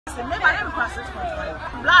Just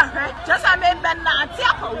I made Ben not take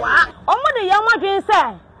a while. Only the young man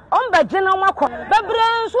say, on the general Mako, the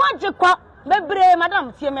brains want you call, the brave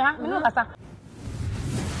Madame Tiema, Minasa.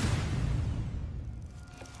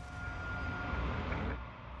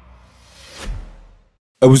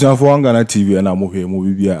 Abusanfo Ghana TV na mohwe mo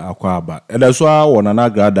bibia akwa aba. Edaso a wona Nana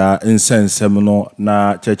Agradaa insensem no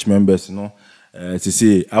na church members no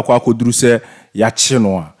sisi akwa akoduru se ya che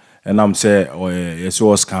no a enam se yeso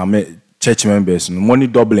was scam church members no money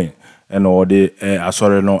doubling and all the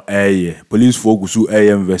asore no police focus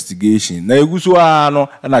investigation na eguso a no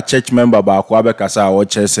na church member ba akwa bekasa a wo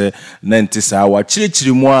chese na ntisa wa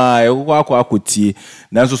chirichiri mu a ekwa akotie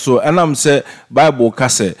nanso so enam se bible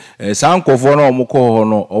kase sankofo na omukọ ho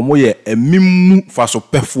no omoye emimu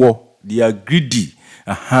fasopefo they are greedy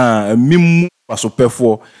emimu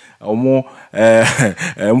fasopefo omo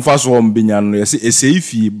mfaso mbinya no yesi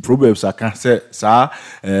eseifi proverbs aka se sa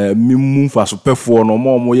mimu mfaso pefo no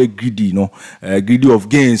omo ye greedy no greedy of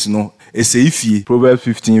gains no eseifi Proverbs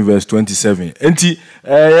 15 verse 27 enti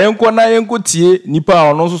yenko tie nipa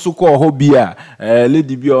ono so ko ho bia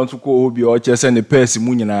lady bia on so ko ho bia o chese ne purse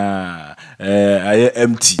mu nyina aye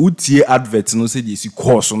empty utie advert no se di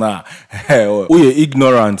course na o ye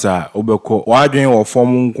ignorant a obeko wa adwen wo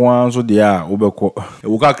form nko anso de a obeko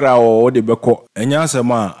wo kakra o de beko enya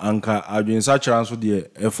asema anka adwen sa kira anso de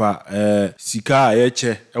efa sika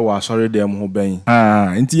ayeche wa asore dem ho ben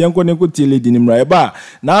enti yenko tie lady nimra eba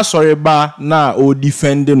na asore ba na o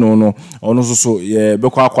defend no ono so ye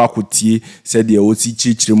beko akwakotie se de o si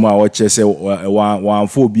chichiri mu a wo chese wa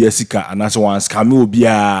amfo obi sika anase wa scam obi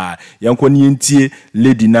a yenko ni ntie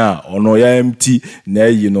lady na ono ya empty na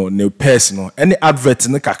ne purse no any advert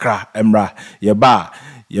ne kakra emra ye ba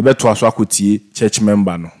ye beto aso akotie church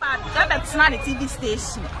member no that's not a TV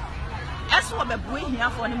station as what be boy here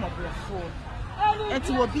for ni mobrofo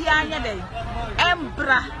enti wo bia anya dey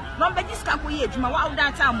embra no be jiska ko ye adwuma wa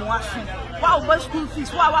udan ta mo aso wa wo school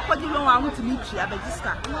fees wa kwadi loan wa hutimi twa be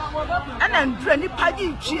jiska ana ndra ni pagi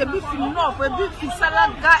twa bi fi north bi fi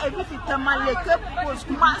salaga bi fi tamale ke post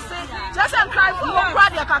mase just and cry for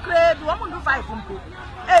crowd ya kakre do mo do 5 mpo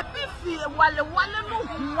bi fi wale no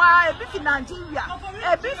huwa bi fi Nigeria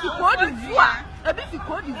bi fi Cote d'Ivoire bi fi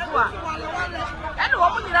Cote d'Ivoire ana wo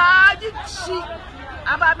mo nyira ji chi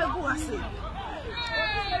aba be gu ase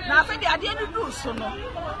na fe de ade ni do so no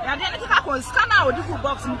ya de ni ka ko scanner odi ku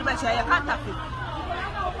box mu be ya counterfeit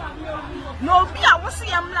no bi a wo se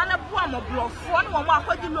yam na bo amobroфо no mo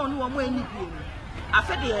akwadi loan no mo ani bi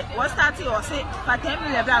afe de wo start o se for 10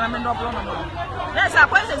 million bra na me no bro no let's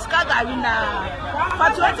akwese ska gari na for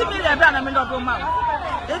 20 million bra na me no bro ma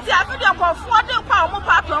eti afe de ko fo de kwa mo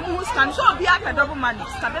papa mo scan so bi aka double money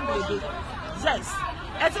ska be blede yes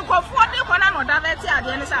eti ko fo de ko na no da veti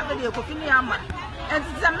ade ni sa afe de ko fini ama and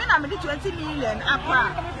it's a minimum 20 million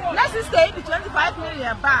apa. Let's stay the 25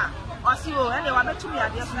 million bar. Or see you and they want to me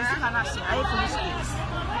at the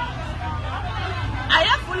I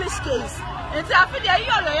have foolish case. It's a video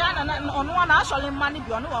on one actually money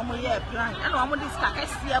beyond 1 year plan. And one this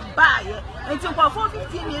cacacia buy and to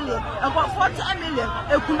 15 million, about 40 million,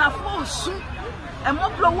 a kuna full suit and more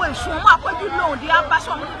blow away. So much what you know, the abash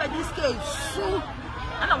on this case.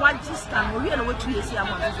 And I want this time, we are what you see. I'm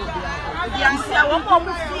going to be a woman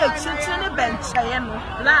with fear, children, a bench. I am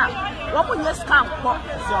now. What will you scam for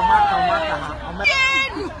Maka?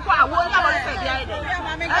 I won't have a idea.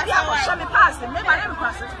 I have show me past it. Maybe I never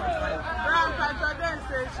pass it.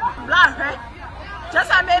 Black, right?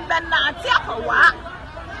 Just I made Ben not take a walk.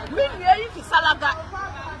 Me, if you salaga,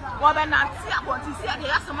 what Ben not take what you see at the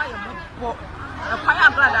Asama. A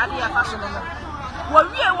fire brother, the fashion. Well,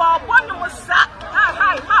 we are one was sat.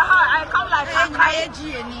 I come like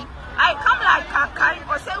I come like Kakai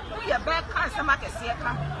or say we are back and some like a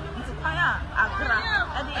seca. It's a fire, Agra,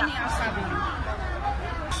 and the answer.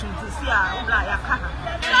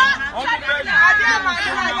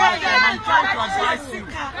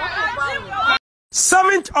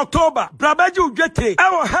 7th October, Brabaju Jete,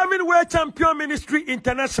 our Heavenway Champion Ministry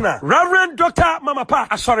International, Reverend Dr. Mama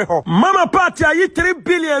Pa, sorry ho. Mama Pa, tia 3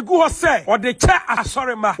 billion go say, or the chair,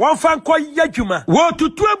 sorry ma, one fan kwa yajuma, wo to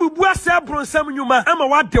 12 buase bronsam nyuma, ama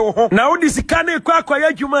wade ho. Now this kane kwa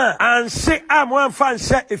yajuma, and say I'm one fan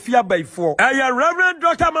share if you by 4. Aya Reverend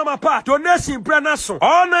Dr. Mama Pa, donation branaso,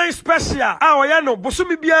 all night special, our yano,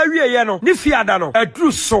 bosumi bia wie yano, ni fiada no, a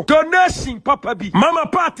true so, donation papa bi, Mama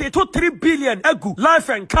Pa, 3 billion, egu life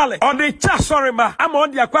and color on the cha sorry ma am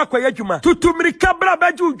on the akwa yadwuma tutumirika bra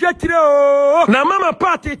beju dwetire o na mama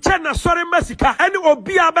party che na sorry masika ene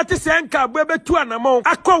obi abete se nka bebetu anamon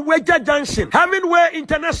akọ Weja Junction Having Way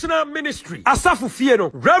International Ministry asafu fie no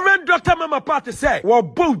Reverend Dr. Mama Party say wo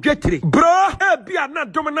bo dwetire bro e bia na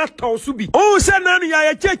dominant so bi o se na no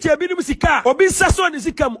ya cheche bi ni sika obi saso ni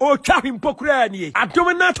sika o twa hwimpokura ni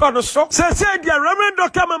adominant no so se dia Reverend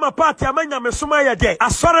Dr. Mama Party amanya mesoma ye de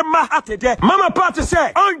asore ma atede Mama Party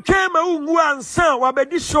say on kema ungu ansan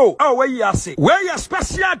wabedi show oh we ase where your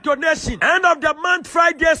special donation end of the month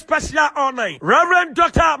Friday special online Reverend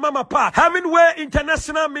Dr. Mama Party Having Way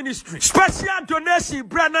International Ministry special donation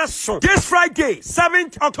brana so this Friday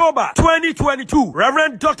 7th October 2022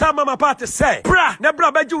 Reverend Dr. Mama Party say bra na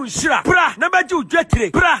bra beju nshira bra na beju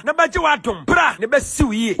dwetire bra na beju adom bra na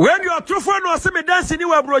besiwie when you are true for no se me dance ni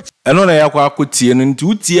we bro eno na yakwa akotie no nti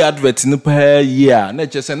utie advert ni pa yi a na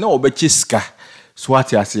chese na obeche sika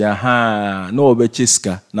swati ase ha na obeche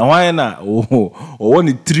sika na hwan na o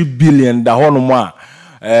ni 3 billion da hono mo a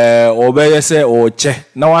obeye se o che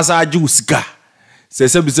na wasa aju sika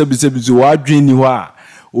se bisebisebisu wa adwen ni ho a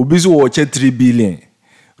obi so wo che 3 billion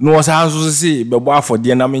no wasa anso se bebo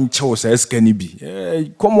afode na menche wo sa sika ni bi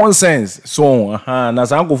common sense so na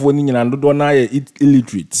sankofo ni nyina dodo na ye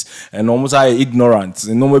illiterate and almost ignorant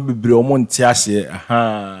no me bibre o mo ntia ase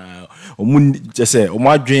omun jese o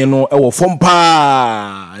ma dwen no e wo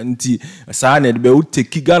fompa nti sa na de be o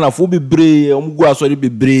teki Ghana fo bibre o mgu aso de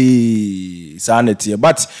bibre sa na tie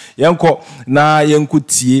but yenko na yenko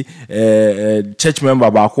tie church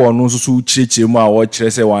member ba ko no so chirechire mu a wo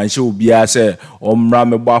kire se wan hye obi a se o mra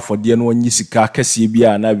me bo afode no onyi sika kase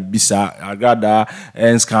bia na bibisa Agradaa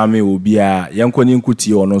scam obi a yenko ni nko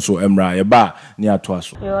tie ono so emra ye ba ni ato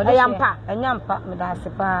aso enyampa me da se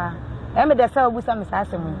pa me da se obusa me sa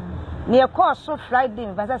asemu ni e course Friday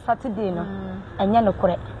versus Saturday no enya no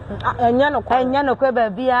kore enya no kore ba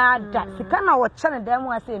bia da sika na wo chane da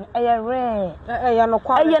mu ase no eye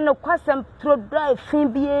no kwasem product fin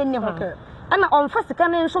bie ni ho ana on fa sika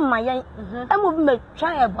na nso mayen emo bi me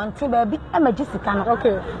twa e bonte ba bi e ma gi sika no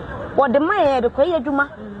wo de mayen de ko ye dwuma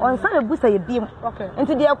on sa e busa ye biem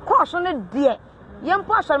nti de course no de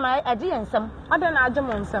yempo asor ma agi ensem ada na agi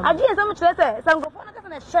mo ensem agi ensem kire se sangofo na kasa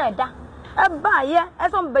na share da eba ye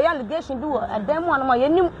esom be allegation bi wo adam one ma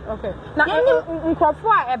yenim na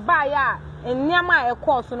nkrofo a eba ye a eniama e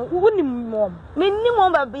course no wunim mom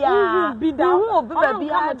menim ba bia hu obi ba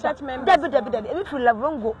bia church member debi ebi firi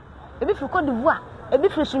lavrongo ebi firi Cote d'Ivoire ebi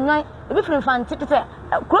firi sunwan ebi firi fanti tete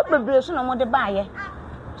crop bebre so na mo de ba ye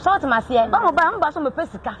sort masie ba mo ba so me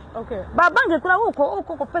pesika ba bank kura wo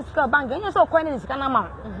ko pesika bank enye so ko ni sika na ma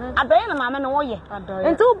adoye na ma me no wo ye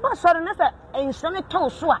enti wo ba sori na sa enhiro ne to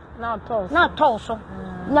so a na to so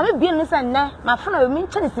na me bi ni sa na ma funa me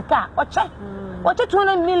nche ni sika o che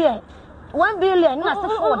 200 million 1 billion na se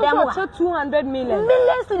for dem wa 200 million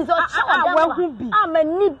cities o che wa dem wa ma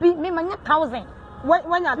ni bi me ma nya 1000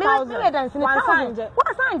 when ya 1000 one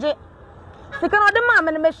sanje sika no de ma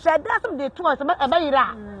me me shade asem de tu asem e ba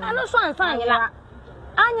yira anu so ansan yira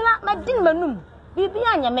anyira ma din manum bibi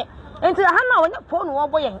anyame enti ha na wonya po no wo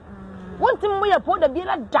boye wontim mo ye po da bi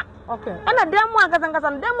la da ana dem mo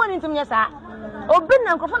akasankasa dem mo nintim nya sa obi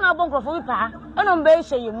na nkrofo na abo nkrofo bi pa eno mba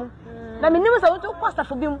ehye yemu na menim sa wotu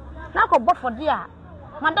kwasafo bi mu na akọ bofode a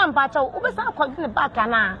madam pa cha wo be sa akọ ne back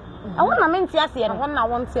na awon na menti ase no won na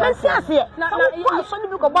won ti ase na so ni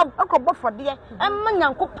bi ko bofode e ma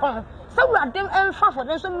nyankopon so we adem emfa for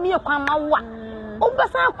dem so mie kwan ma wa o be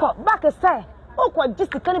sa akọ back say o ko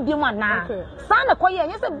jisika ne bi mu ana sa na ko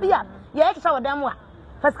ye se bia ye e cha wadam wa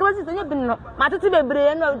fasikazi so nye bi no matete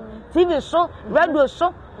bebre no TV so radio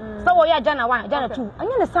so so wo ya jana 1 jana 2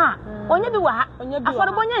 anya ne sa onye bi wa ha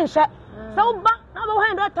aforo bonye nhye so ba na ba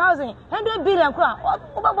 100,000 100 billion kwa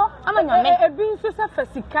o babo amanya me ebi nso se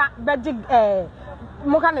fasika beji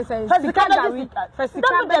mo kan say fasika gawi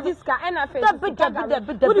fasika beji ska na fasika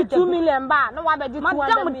 2 million ba na wa beji 200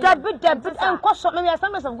 million madam enko so me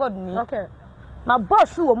Assemblies of God ni my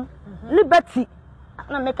boss wo liberty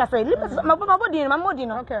na make say liberty my body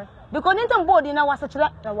no because nintam body na wasa kire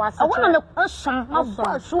I want me some my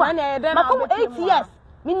boss wo na come 8 years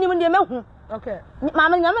minimum de mehu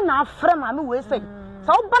mama nyame na afra mama we say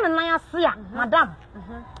so wo ba na nan ase a madam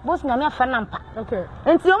boss nyame afa na mpa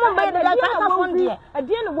enti o mo be de ka fonde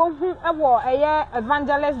ade ne wo hu e wo eye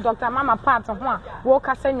evangelist Dr. Mama Part ho a wo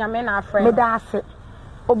ka say nyame na afra me da ase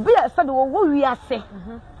obi a say wo wi ase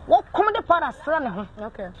wo come de para asra ne ho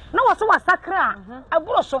na wo so wasakra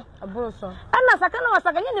aburo so ana sakra na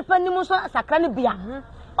wasakra nye nipa nimu so sakra ne bia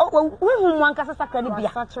wo hu mu anka sakra ne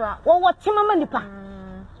bia wo wo timama nipa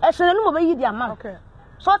esere no mo be yi di ama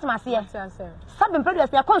short masie sabin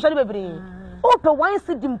previous ya konso bebre o pe one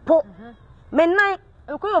cedi mpo me nan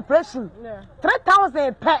ko operation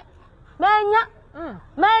 3000 per menya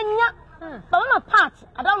but my part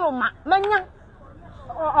I don't know menya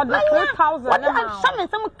or the 3000 na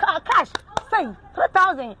some cash say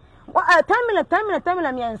 3000 10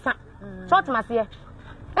 million me ansa short masie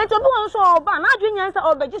enti obi won so oba na adwenya nsa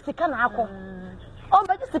obeji sika na akọ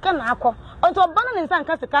obeji sika na akọ enti oba na nsa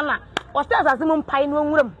nka sika na o stairs asem mpai no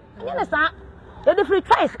nwuram nye ne sa e dey free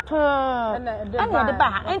twice and the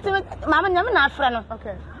ba enti mama nyame na afre no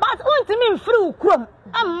but unti me free ukurom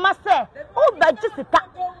amma se obeji sika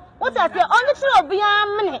what I say only three obi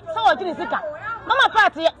amene so o jiri sika mama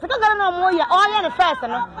party sika gara na mo ya o ya ne first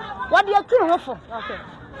no what dey turu ho fo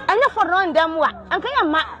anya for run dem wa anka ya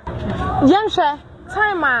ma yenhwe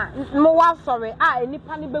time mo wa sorry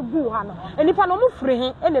enipa ni begu ha no enipa no mo free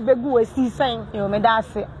he e na begu asisen yo me da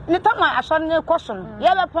ase ni tama aso ne question ye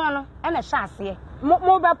be pon no e na hya ase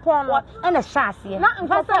mo be pon no e na hya ase na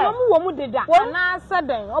nfa se mo wo mu deda na ase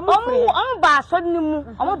den o mo free o ba aso ni mu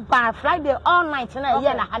o mo ba Friday all night na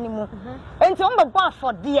ye na hani mu enti o mo ba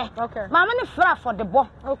for there mama ni fra for the bo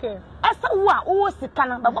asa wo o sika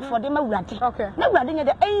na ba for there ma wurade na wurade nye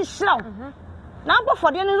de enhiraw na ba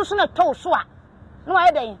for there no so na to so a no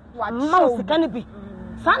I dey ma sika ni bi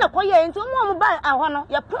sa na koye enti mo ba aho no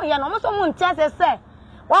ye pon ye no mo so mo ntia se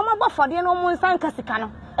wa mo gbofode no mo nsan ka sika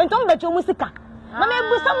no enti mo beche mo sika na me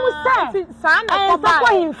busa mo se sa na ko ba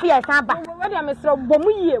ko himfi e sa ba we dey mesro bom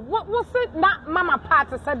yie wo se na mama part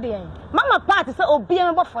se dey mama part se obi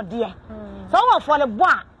e gbofode e so wo for le bo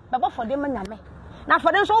a be gbofode ma nyame na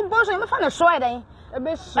for den so bo so me fa na so e dey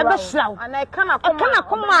ebe shraw ana kana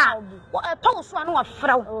koma to so na wa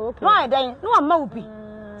fraw no e dey no wa ma obi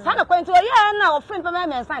sa na kwento ye na o friend pa me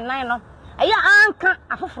mensan nan no eya anka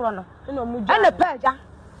afoforo no ene paja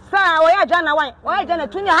sa o ya ja na wan o ya ja na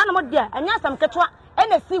tunya ha na mo dia anya sam ketwa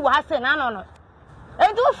ene si wa ha se na no no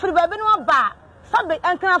enti o free ba bi no ba sabe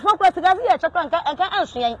anka afo kwa siga si ya chakwa anka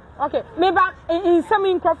anso yen okay me ba insam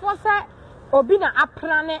nkrofo sa obi na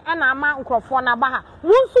aprane na ama nkrofo na ba ha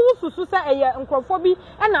wonsu se eye nkrofo bi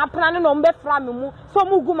na aprane no mbe fra me mu so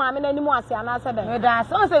mu gu ma me na ni mu ase ana ase den da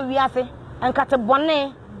so se wi ase anka te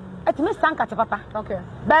bone etime sanka te papa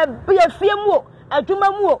ba bi afie mu o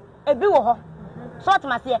adwuma mu o ebi wo ho so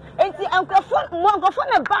atmase enti nkrofo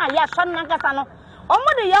na ba ya so na nkasa no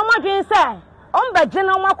omo de ya madwen se omba gye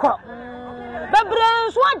na makọ bebre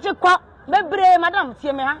nso agye kọ bebre madam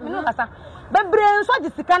tie me ha me no kasa bebre nso agye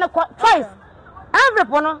sika na kọ twice every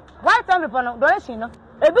pono white every pono donation no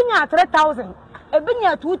ebi nya 3000 ebi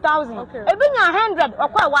nya 2000 ebi nya 100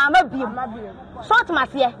 okwa wa ma biem short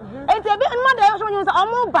masie enti ebi nma da so nyu se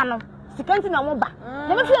omo ba no sika nti na mo ba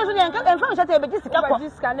na me fie so de nka enfa nhyate ebi sika kọ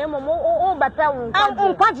sika na mo o ba pa won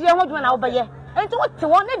kwaje ho dwuma na wo ba ye enti wo te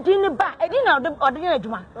won na din ni ba edi na ode na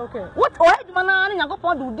dwuma wo o dwuma na na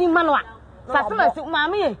yakopon do din ma no a sasema si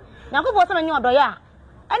maame ye yakopon se na nyi odo ya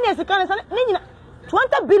ene sika ne ni nyina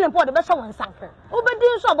 20 billion po de be hye won sa wo be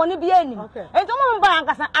din so obone bi ani enti mo ba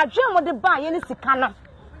ankasa adwe mo de ba ye ni sika no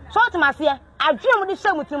short masie adwe mo de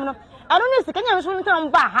hye mutim no eno ni sika nya so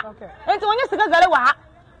ntam ba ha enti wonye sika gare wa ha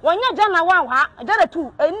wonye jana wa ha jara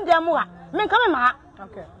tu eni de mo ha me nka me ma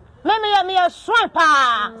ha me ya swan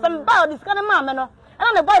pa some ba o sika na ma me no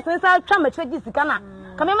ena ne boys nsa twa ma chegi sika na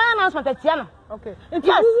ka me ma announcement atia no enti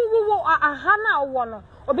wo aha na wo no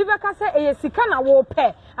obi be ka se eye sika na wo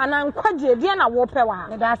pe ana nkwaje de na wo pe wa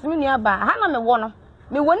ha da asemi nua ba aha na me wo no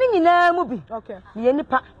me woni nyina mu bi me ye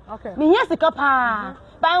nipa me ye sika pa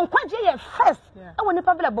ba nkwaje ye first e woni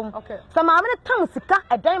nipa bela bom so ma me tam sika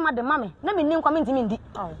edan ma de ma me na me ni nkwa me ntimi ndi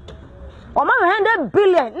o ma 100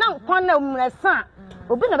 billion na nkwa na umresa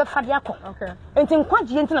obi na be fade akọ enti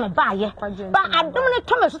nkwaje enti na me ba ye ba adom ne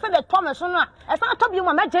tomeso se de tomeso no a esa to bi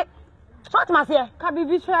mo meje short masie ka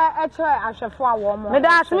bibi che ahwefo awo mo me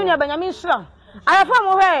da asemi ne Benjamin Shiro ayefo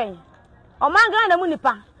mo hwe o manga na mu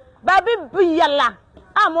nipa ba bi yala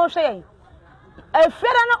a mo hwe yen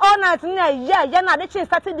efiara no all night na ye na de chin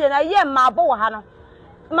Saturday na ye ma bo wa ha no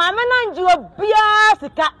ma me na nji obia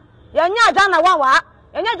sika ya nya aja na wa wa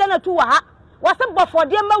ya nya aja na tu wa ha wase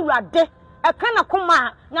bofode ma wurade eka na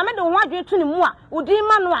koma na me de ho adwe tu ni mu a udi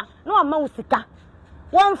ma no a na wa ma usika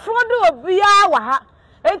won frodo obia wa ha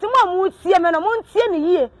enti mo tie me no mo tie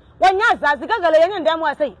ni yie wanya azazi gagala ye nyenda mo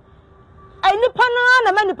asai ai nipa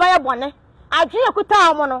na ma nipa ya bone adwe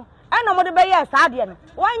ekuta mo no ena mo de be ye saade no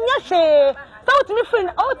wanya hwe so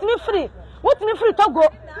wutimi free Togo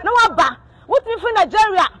na wa ba wutimi free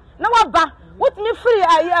Nigeria na wa ba wutimi free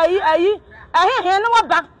ayi na wa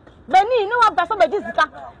ba Benin na wa ba so be jisika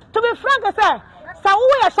to be frank say sa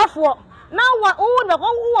wo ya shafo na wa wo na wo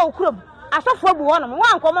okurom asofo bu wono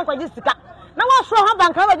wan ko mon kwaji sika na wa so ha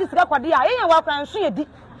banka wa ji sika kwade a yen wa kwan so yedi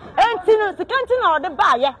enti no sika enti na ode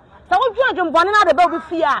ba ye sa wo dwon dwon na de ba bi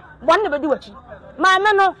fi a bon ne be di wachi ma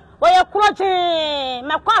me no wo ye kroche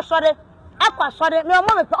me kwa sore akwa sore me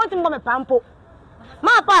mo me pa onti mo me pampo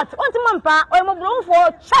ma part onti mo mpa o mo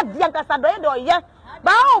bromfo chad ya kasa do ye do ye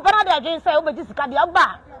ba o bana de adwen say wo be ji sika de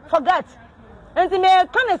ba forget enti me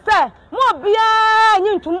kan say mo bia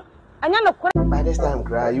nyintum anya no kore. By this time,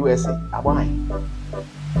 USA, Abai.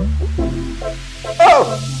 Oh,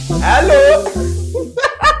 hello.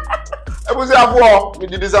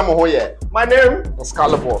 My name is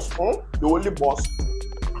scαmmed, the only boss.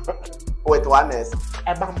 Wait, one is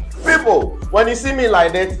people. When you see me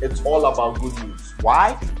like that, it's all about good news.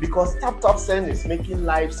 Why? Because Tap Send is making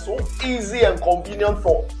life so easy and convenient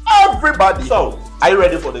for everybody. So, are you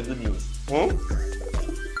ready for the good news?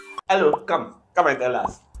 Hello, come and tell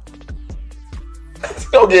us.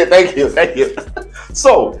 Okay, thank you.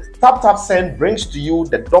 So, Tap Send brings to you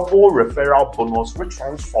the double referral bonus, which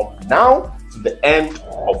runs from now to the end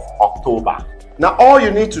of October. Now, all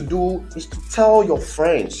you need to do is to tell your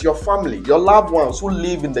friends, your family, your loved ones who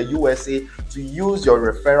live in the USA to use your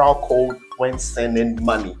referral code when sending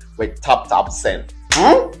money with Tap Send.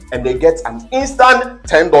 And they get an instant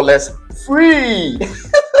 $10 free.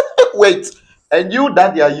 Wait, and you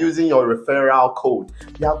that they are using your referral code,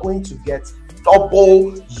 you are going to get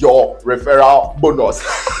double your referral bonus.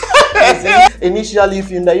 Initially,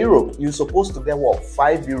 if you're in Europe, you're supposed to get what,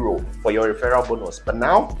 €5 for your referral bonus, but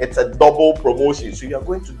now it's a double promotion, so you're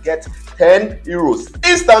going to get €10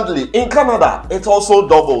 instantly. In Canada, it's also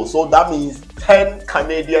double, so that means 10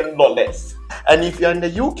 Canadian dollars. And if you're in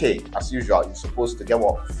the UK, as usual, you're supposed to get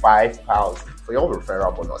what, £5 for your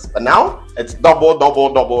referral bonus, but now it's double.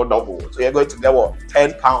 So you're going to get what,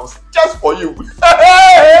 £10 just for you.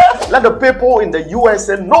 Let the people in the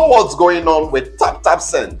USA know what's going on with Tap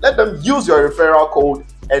Send. Let them use your referral code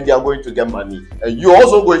and they are going to get money, and you're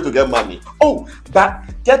also going to get money. Oh, but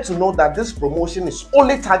get to know that this promotion is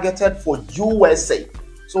only targeted for USA.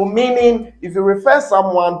 So meaning, if you refer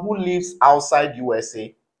someone who lives outside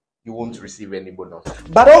USA, you won't receive any bonus.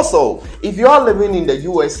 But also, if you are living in the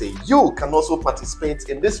USA, you can also participate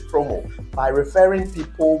in this promo by referring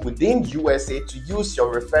people within USA to use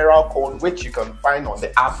your referral code, which you can find on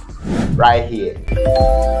the app right here.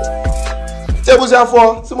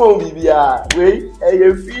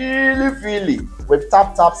 With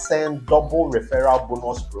Tap Send double referral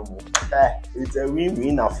bonus promo. It's a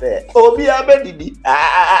win-win affair.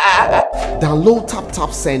 Download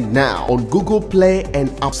Tap Send now on Google Play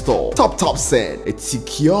and App Store. Tap Send. It's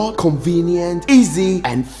secure, convenient, easy,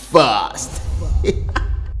 and fast.